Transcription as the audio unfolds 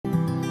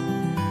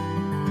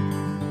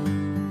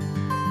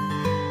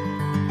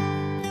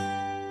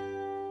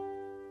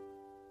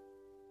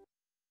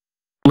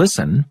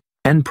Listen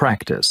and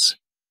practice.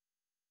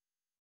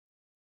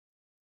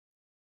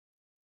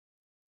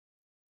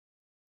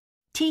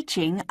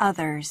 Teaching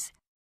others.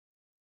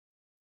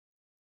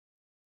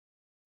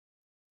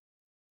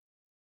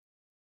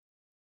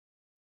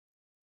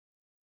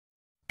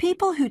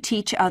 People who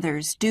teach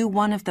others do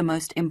one of the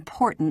most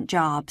important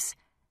jobs.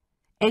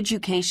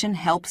 Education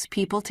helps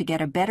people to get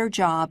a better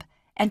job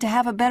and to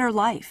have a better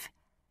life.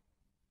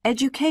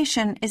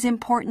 Education is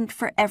important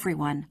for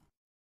everyone.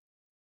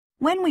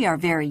 When we are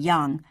very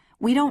young,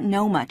 we don't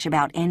know much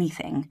about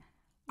anything.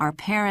 Our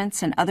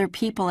parents and other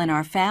people in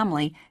our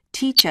family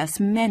teach us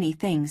many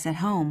things at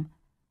home.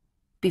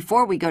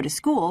 Before we go to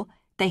school,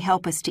 they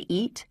help us to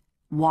eat,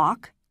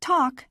 walk,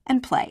 talk,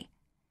 and play.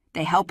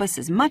 They help us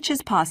as much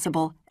as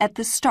possible at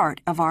the start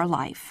of our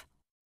life.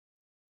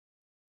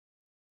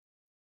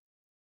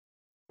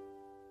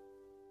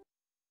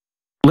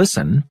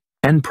 Listen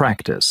and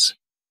practice.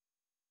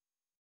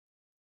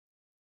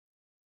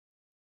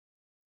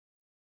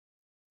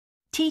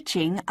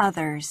 Teaching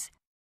others.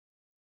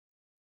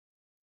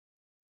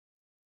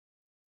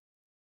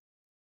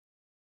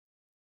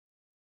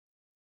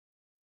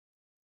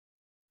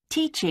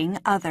 Teaching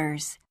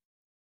others.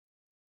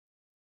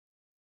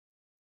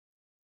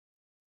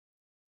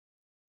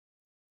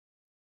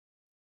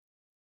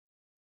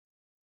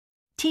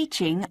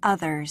 Teaching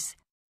others.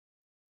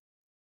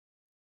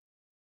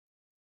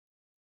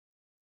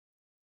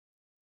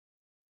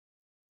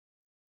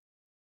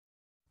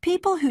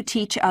 People who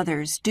teach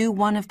others do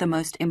one of the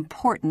most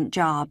important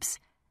jobs.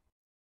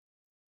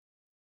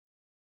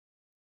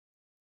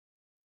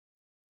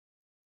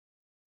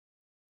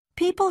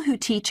 People who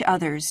teach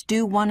others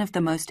do one of the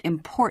most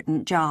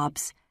important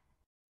jobs.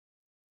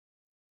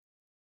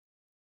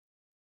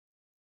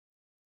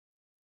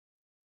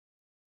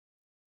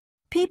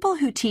 People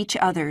who teach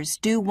others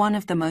do one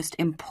of the most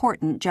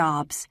important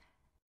jobs.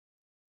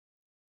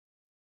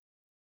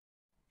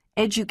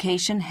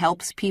 Education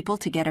helps people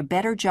to get a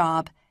better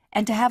job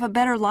and to have a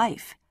better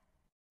life.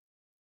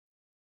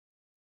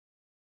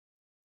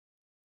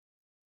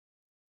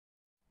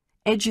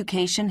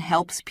 Education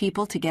helps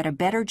people to get a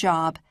better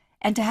job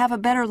and to have a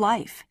better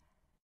life.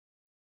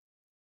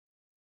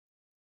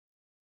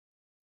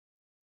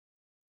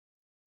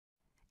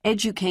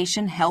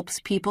 Education helps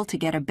people to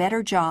get a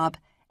better job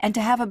and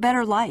to have a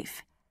better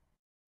life.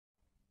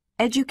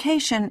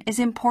 Education is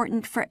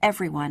important for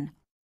everyone.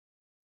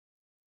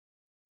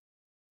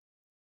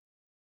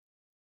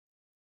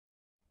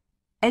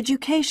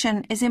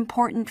 Education is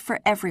important for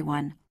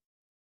everyone.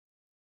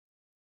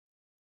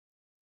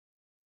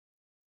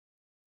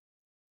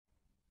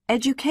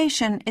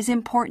 Education is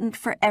important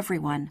for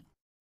everyone.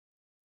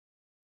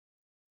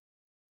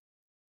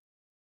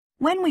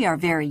 When we are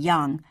very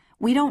young,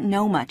 we don't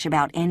know much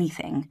about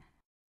anything.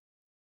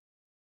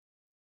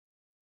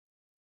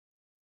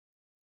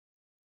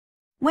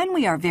 When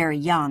we are very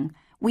young,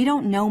 we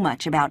don't know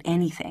much about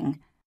anything.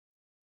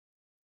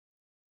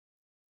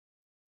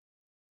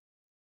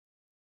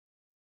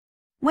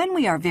 When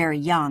we are very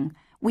young,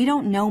 we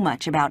don't know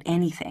much about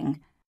anything.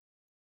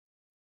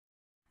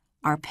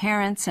 Our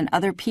parents and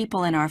other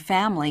people in our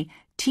family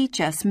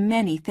teach us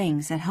many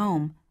things at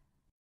home.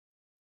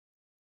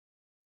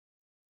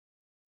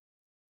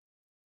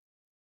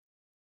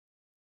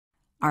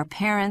 Our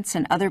parents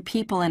and other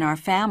people in our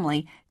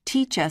family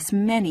teach us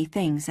many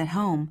things at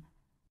home.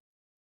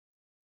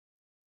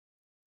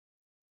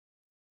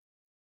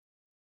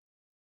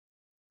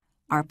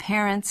 Our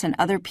parents and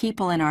other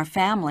people in our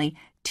family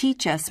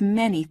teach us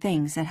many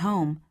things at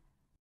home.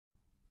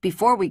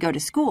 Before we go to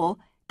school,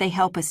 they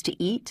help us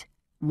to eat,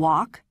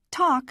 walk,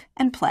 talk,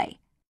 and play.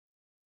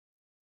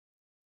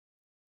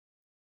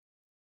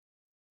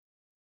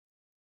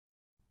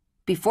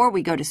 Before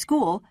we go to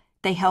school,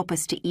 they help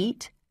us to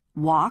eat,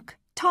 walk,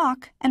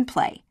 talk, and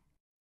play.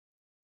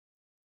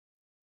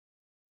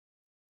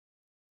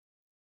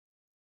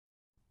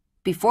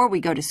 Before we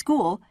go to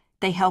school,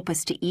 they help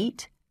us to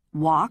eat,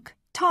 walk,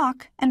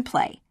 talk, and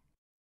play.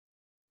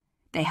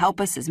 They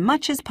help us as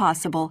much as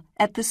possible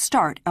at the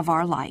start of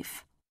our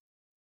life.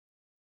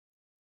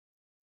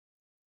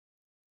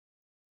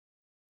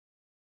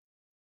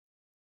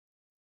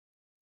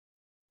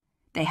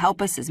 They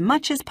help us as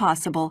much as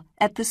possible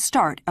at the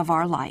start of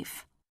our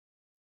life.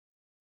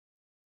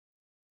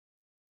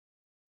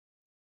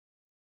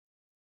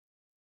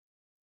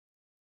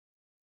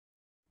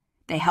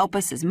 They help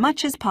us as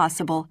much as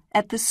possible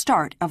at the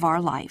start of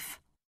our life.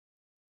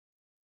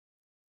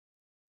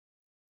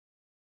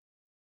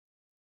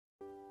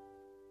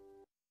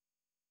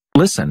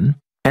 Listen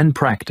and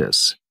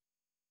practice.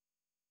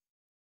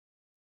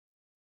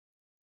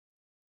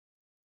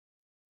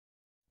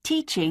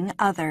 Teaching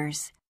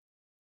others.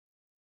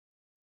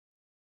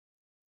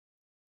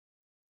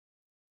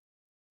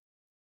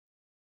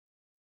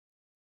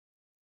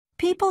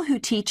 People who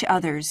teach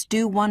others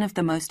do one of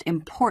the most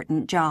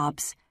important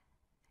jobs.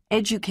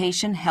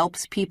 Education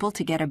helps people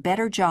to get a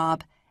better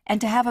job and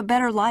to have a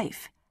better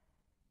life.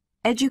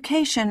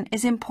 Education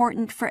is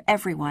important for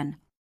everyone.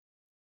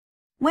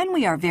 When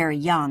we are very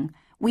young,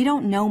 we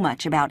don't know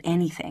much about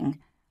anything.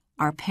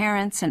 Our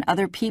parents and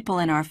other people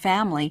in our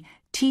family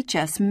teach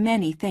us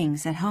many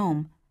things at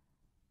home.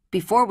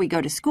 Before we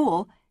go to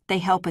school, they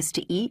help us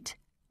to eat,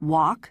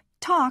 walk,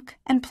 talk,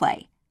 and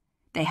play.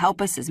 They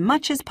help us as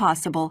much as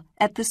possible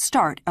at the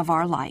start of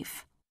our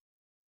life.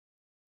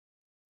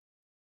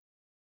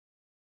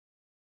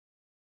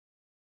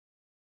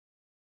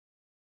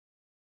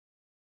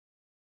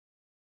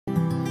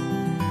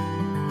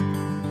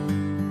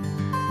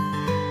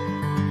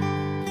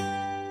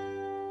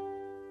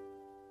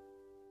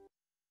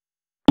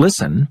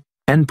 Listen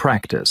and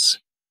practice.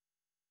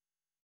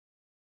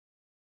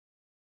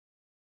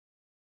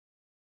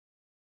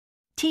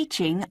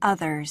 Teaching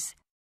others.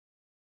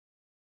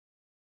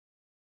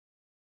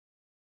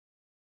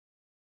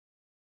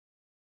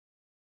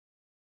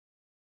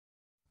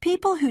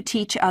 People who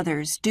teach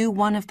others do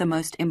one of the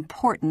most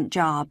important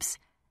jobs.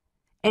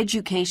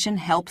 Education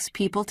helps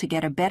people to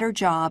get a better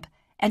job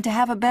and to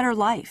have a better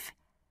life.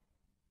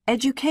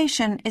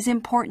 Education is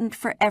important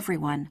for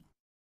everyone.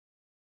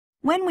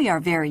 When we are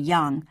very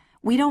young,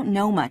 we don't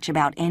know much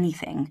about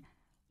anything.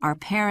 Our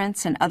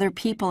parents and other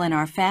people in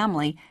our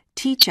family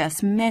teach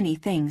us many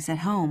things at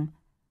home.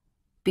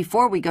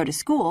 Before we go to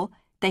school,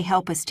 they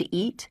help us to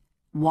eat,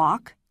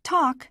 walk,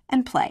 talk,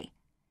 and play.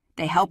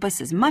 They help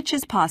us as much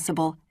as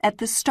possible at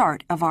the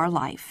start of our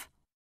life.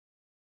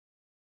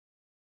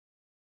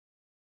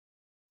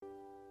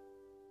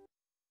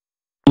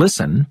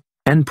 Listen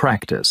and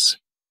practice.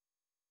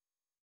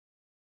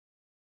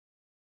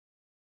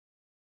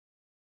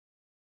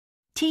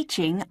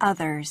 Teaching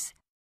others.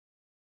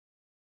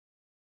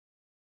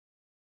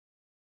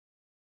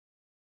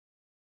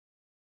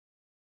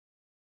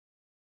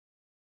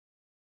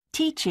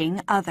 Teaching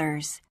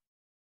others.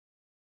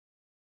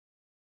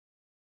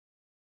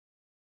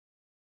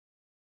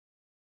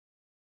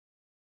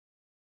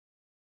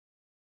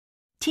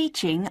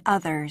 Teaching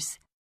others.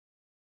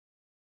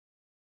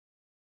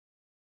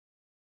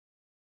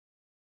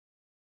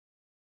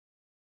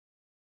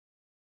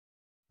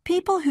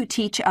 People who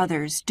teach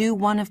others do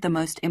one of the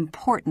most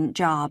important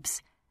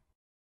jobs.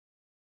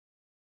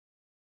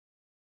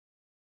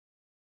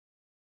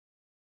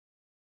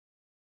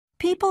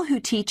 People who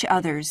teach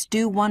others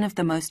do one of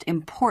the most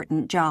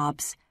important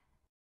jobs.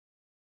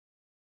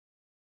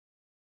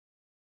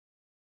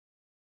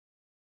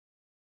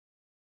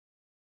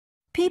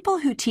 People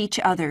who teach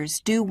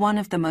others do one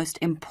of the most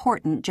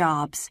important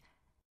jobs.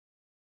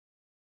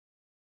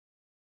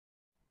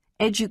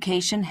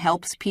 Education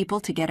helps people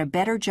to get a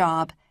better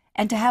job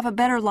and to have a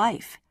better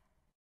life.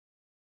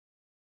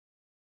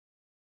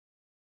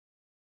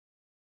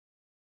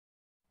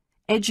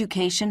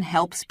 Education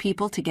helps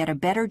people to get a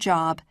better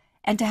job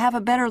and to have a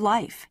better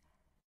life.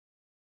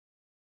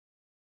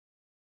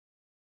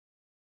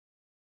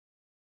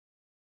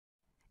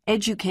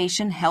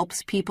 Education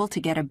helps people to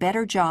get a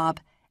better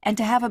job and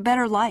to have a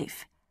better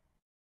life.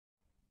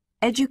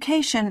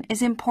 Education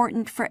is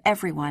important for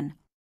everyone.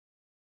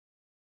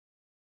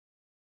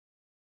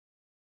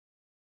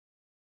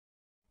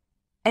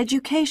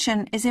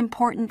 Education is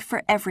important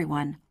for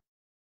everyone.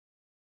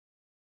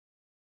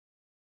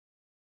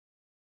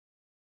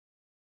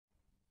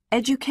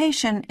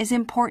 Education is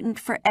important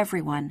for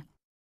everyone.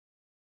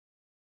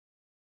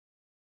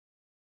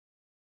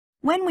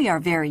 When we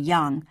are very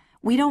young,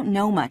 we don't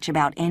know much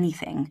about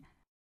anything.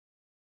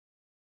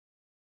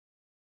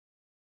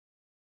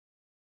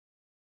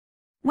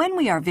 When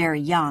we are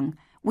very young,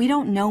 we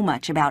don't know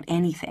much about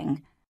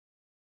anything.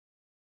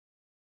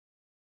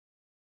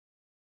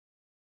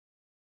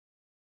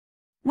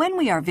 When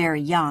we are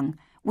very young,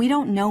 we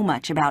don't know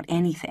much about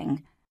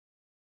anything.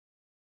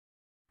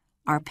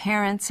 Our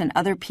parents and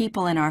other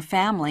people in our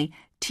family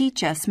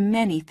teach us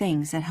many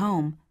things at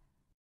home.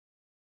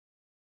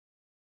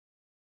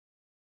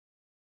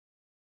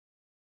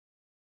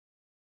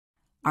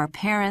 Our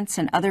parents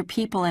and other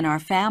people in our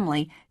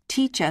family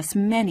teach us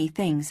many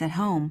things at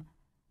home.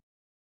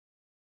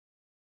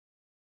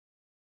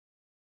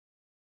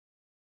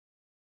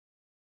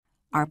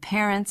 Our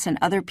parents and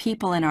other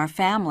people in our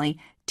family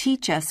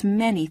teach us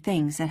many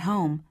things at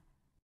home.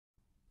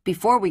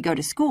 Before we go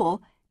to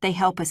school, they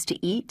help us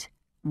to eat,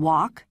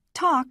 walk,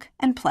 talk,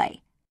 and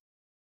play.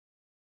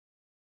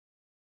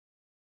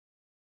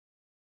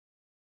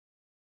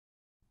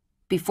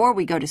 Before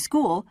we go to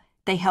school,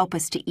 they help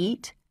us to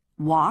eat,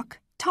 walk,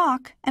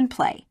 talk, and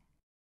play.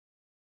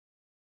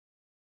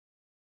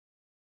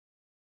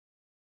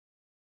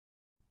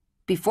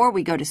 Before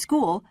we go to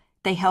school,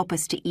 they help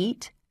us to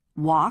eat,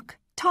 walk,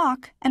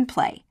 talk, and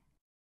play.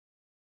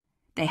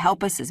 They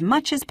help us as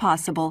much as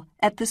possible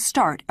at the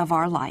start of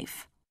our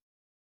life.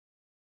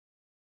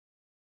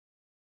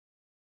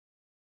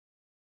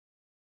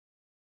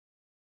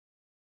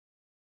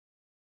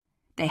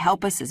 They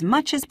help us as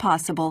much as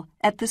possible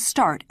at the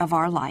start of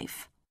our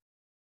life.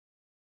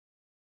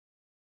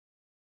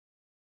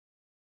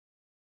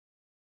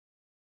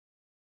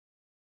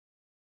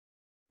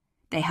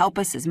 They help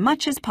us as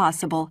much as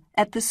possible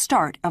at the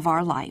start of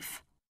our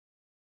life.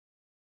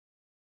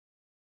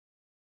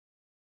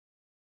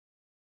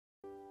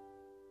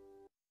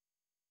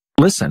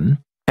 Listen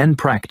and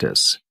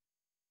practice.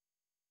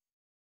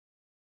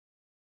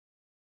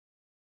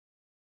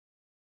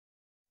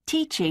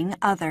 Teaching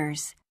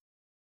others.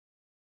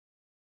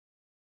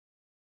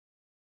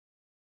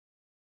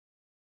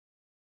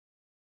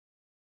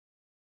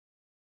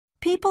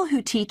 People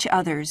who teach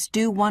others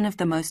do one of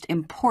the most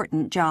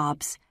important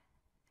jobs.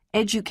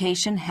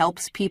 Education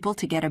helps people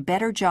to get a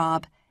better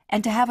job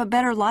and to have a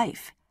better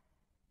life.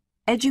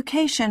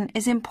 Education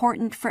is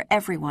important for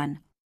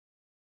everyone.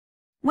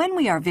 When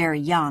we are very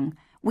young,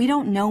 we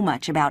don't know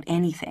much about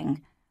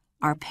anything.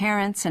 Our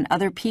parents and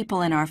other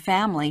people in our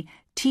family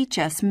teach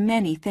us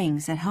many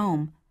things at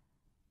home.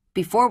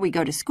 Before we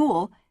go to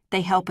school,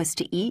 they help us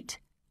to eat,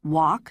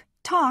 walk,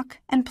 talk,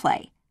 and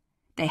play.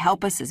 They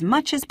help us as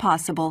much as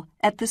possible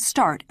at the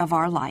start of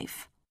our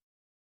life.